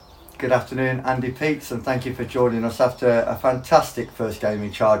Good afternoon, Andy Peaks, and thank you for joining us after a fantastic first game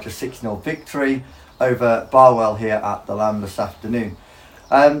in charge, a 6-0 victory over Barwell here at the Lamb this afternoon.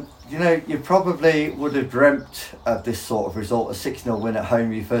 You probably would have dreamt of this sort of result, a 6-0 win at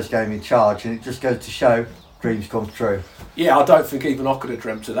home, your first game in charge, and it just goes to show dreams come true. Yeah, I don't think even I could have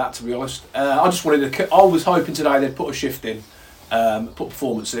dreamt of that, to be honest. I was hoping today they'd put a shift in, put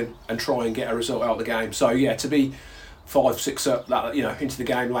performance in, and try and get a result out of the game. So yeah, to be 5-6 up, into the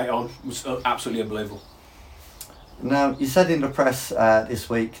game late on was absolutely unbelievable. Now, you said in the press this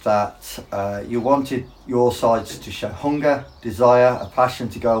week that you wanted your sides to show hunger, desire, a passion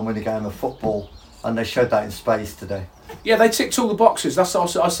to go and win a game of football, and they showed that in spades today. Yeah, they ticked all the boxes. That's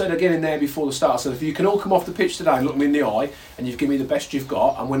what I said again in there before the start. I said, if you can all come off the pitch today and look me in the eye and you've given me the best you've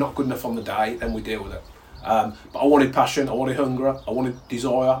got and we're not good enough on the day, then we deal with it. But I wanted passion, I wanted hunger, I wanted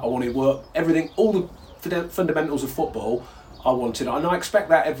desire, I wanted work, everything, all the fundamentals of football I wanted, and I expect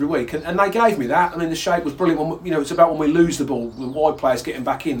that every week, and they gave me that. I mean, the shape was brilliant. It's about when we lose the ball, the wide players getting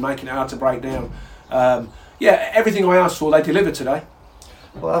back in, making it hard to break down. Everything I asked for, they delivered today.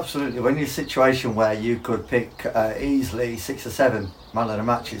 Well, absolutely. When you're in a situation where you could pick easily 6 or 7 man of the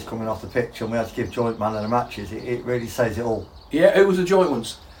matches coming off the pitch, and we had to give joint man of the matches, it really says it all. Yeah, who was the joint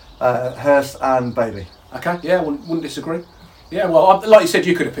ones? Hurst and Bailey. Okay, yeah, wouldn't disagree. Yeah, well, like you said,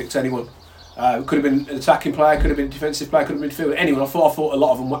 you could have picked anyone. Could have been an attacking player, could have been a defensive player, could have been midfielder, anyone. I thought a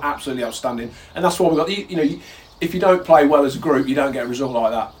lot of them were absolutely outstanding, and that's why we got. If you don't play well as a group, you don't get a result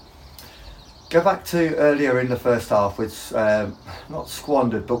like that. Go back to earlier in the first half, which not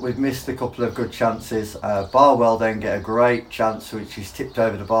squandered, but we've missed a couple of good chances. Barwell then get a great chance, which is tipped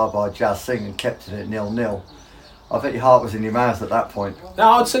over the bar by Jazz Singh and kept it at 0-0. I bet your heart was in your mouth at that point.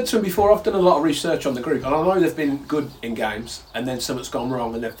 Now, I'd said to him before, I've done a lot of research on the group, and I know they've been good in games, and then something's gone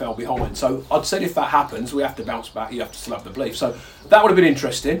wrong and they fell behind. So I'd said if that happens, we have to bounce back, you have to still have the belief. So that would have been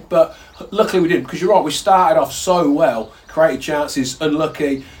interesting, but luckily we didn't, because you're right, we started off so well, created chances,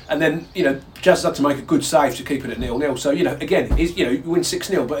 unlucky, and then, Jazz had to make a good save to keep it at 0-0. So, again, you win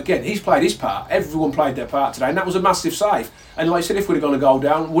 6-0, but again, he's played his part. Everyone played their part today, and that was a massive save. And like I said, if we'd have gone a goal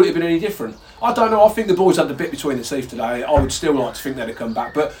down, would it have been any different? I don't know. I think the boys had the bit between the teeth today. I would still like to think they'd have come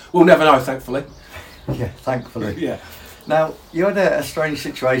back, but we'll never know, thankfully. Yeah, thankfully. Yeah. Now, you had a strange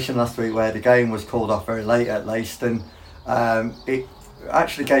situation last week where the game was called off very late at Leiston. It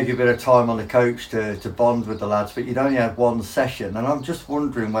actually gave you a bit of time on the coach to bond with the lads, but you'd only had one session, and I'm just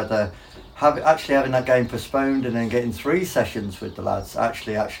wondering whether having that game postponed and then getting 3 sessions with the lads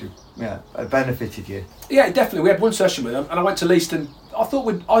actually benefited you. Yeah, definitely. We had one session with them, and I went to Leiston.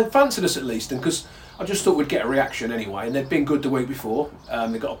 I fancied us at Leiston because I just thought we'd get a reaction anyway, and they'd been good the week before.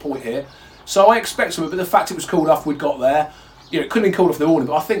 They got a point here, so I expect something. But the fact it was called off, we'd got there. It couldn't have been called off in the morning,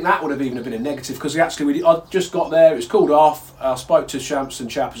 but I think that would have even been a negative because I just got there, it was called off. I spoke to Shamps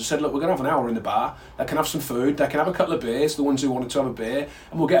and Chappers and said, look, we're going to have an hour in the bar. They can have some food, they can have a couple of beers, the ones who wanted to have a beer,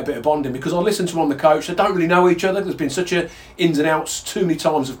 and we'll get a bit of bonding because I listened to them on the coach. They don't really know each other. There's been such a ins and outs, too many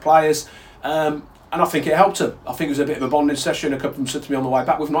times of players. And I think it helped them. I think it was a bit of a bonding session. A couple of them said to me on the way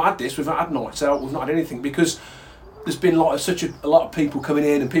back, we've not had this, we've not had nights out, we've not had anything because there's been such a lot of people coming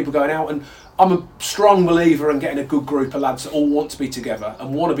in and people going out, and I'm a strong believer in getting a good group of lads that all want to be together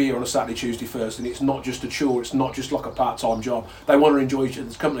and want to be here on a Saturday, Tuesday, Thursday, and it's not just a chore, it's not just like a part-time job. They want to enjoy each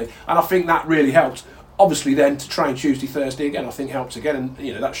other's company, and I think that really helped. Obviously then to train Tuesday, Thursday again, I think helps again,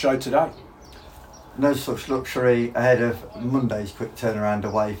 and that showed today. No such luxury ahead of Monday's quick turnaround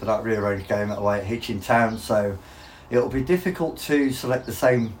away for that rearranged game away at Hitchin Town, so it'll be difficult to select the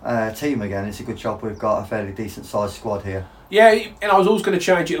same team again. It's a good job we've got a fairly decent sized squad here. Yeah, and I was always going to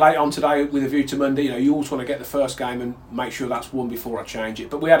change it later on today with a view to Monday. You always want to get the first game and make sure that's won before I change it.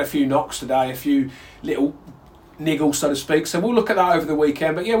 But we had a few knocks today, a few little niggles, so to speak. So we'll look at that over the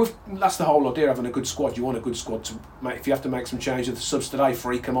weekend. But yeah, that's the whole idea, having a good squad. You want a good squad to make. If you have to make some changes, the subs today,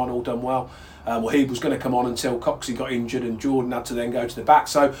 Free come on, all done well. He was going to come on until Coxey got injured and Jordan had to then go to the back.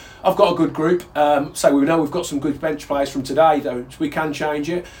 So I've got a good group. So we know we've got some good bench players from today, though we can change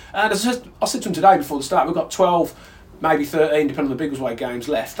it. And as I said to him today before the start, we've got 12, maybe 13, depending on the Biggleswade games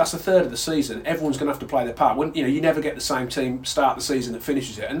left. That's a third of the season. Everyone's going to have to play their part. You never get the same team start the season that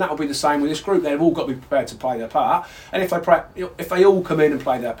finishes it, and that'll be the same with this group. They've all got to be prepared to play their part. And if they all come in and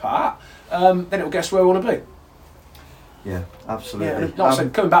play their part, then it'll guess where we want to be. Yeah, absolutely. Yeah, like I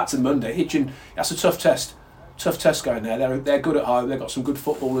said, coming back to Monday, Hitchin, that's a tough test. Tough test going there. They're good at home. They've got some good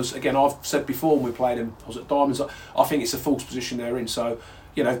footballers. Again, I've said before when we played them, I was at Diamonds, I think it's a false position they're in. So,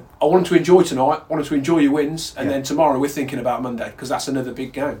 I wanted to enjoy tonight, wanted to enjoy your wins, and then tomorrow we're thinking about Monday, because that's another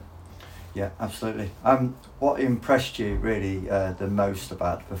big game. Yeah, absolutely. What impressed you really the most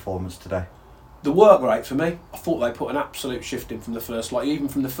about the performance today? The work rate for me, I thought they put an absolute shift in from the first, like even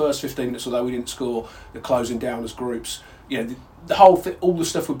from the first 15 minutes, although we didn't score, the closing down as groups. The whole all the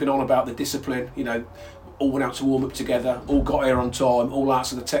stuff we've been on about the discipline. All went out to warm up together, all got here on time, all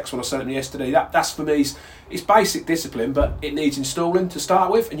answered the text when I sent them yesterday. That's for me, it's basic discipline, but it needs installing to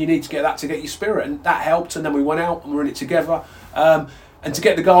start with, and you need to get that to get your spirit, and that helped. And then we went out and we're in it together, and to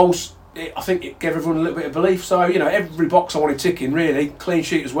get the goals. I think it gave everyone a little bit of belief. So, every box I wanted ticking, really. Clean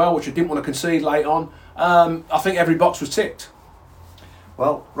sheet as well, which I didn't want to concede late on. I think every box was ticked.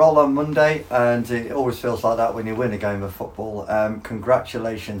 Well, roll on Monday, and it always feels like that when you win a game of football.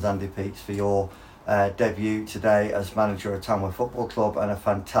 Congratulations, Andy Peets, for your debut today as manager of Tamworth Football Club, and a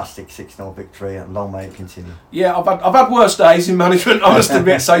fantastic 6-0 victory, and long may it continue. Yeah, I've had worse days in management, I must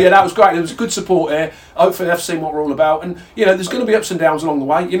admit. So that was great. There was good support here. Hopefully they've seen what we're all about, and there's going to be ups and downs along the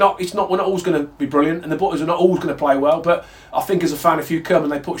way. We're not always going to be brilliant, and the boys are not always going to play well. But I think as a fan, if you come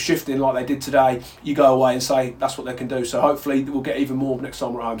and they put shift in like they did today, you go away and say that's what they can do. So hopefully we'll get even more next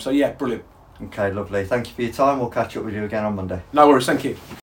time we're at home. So brilliant. Okay, lovely. Thank you for your time. We'll catch up with you again on Monday. No worries. Thank you.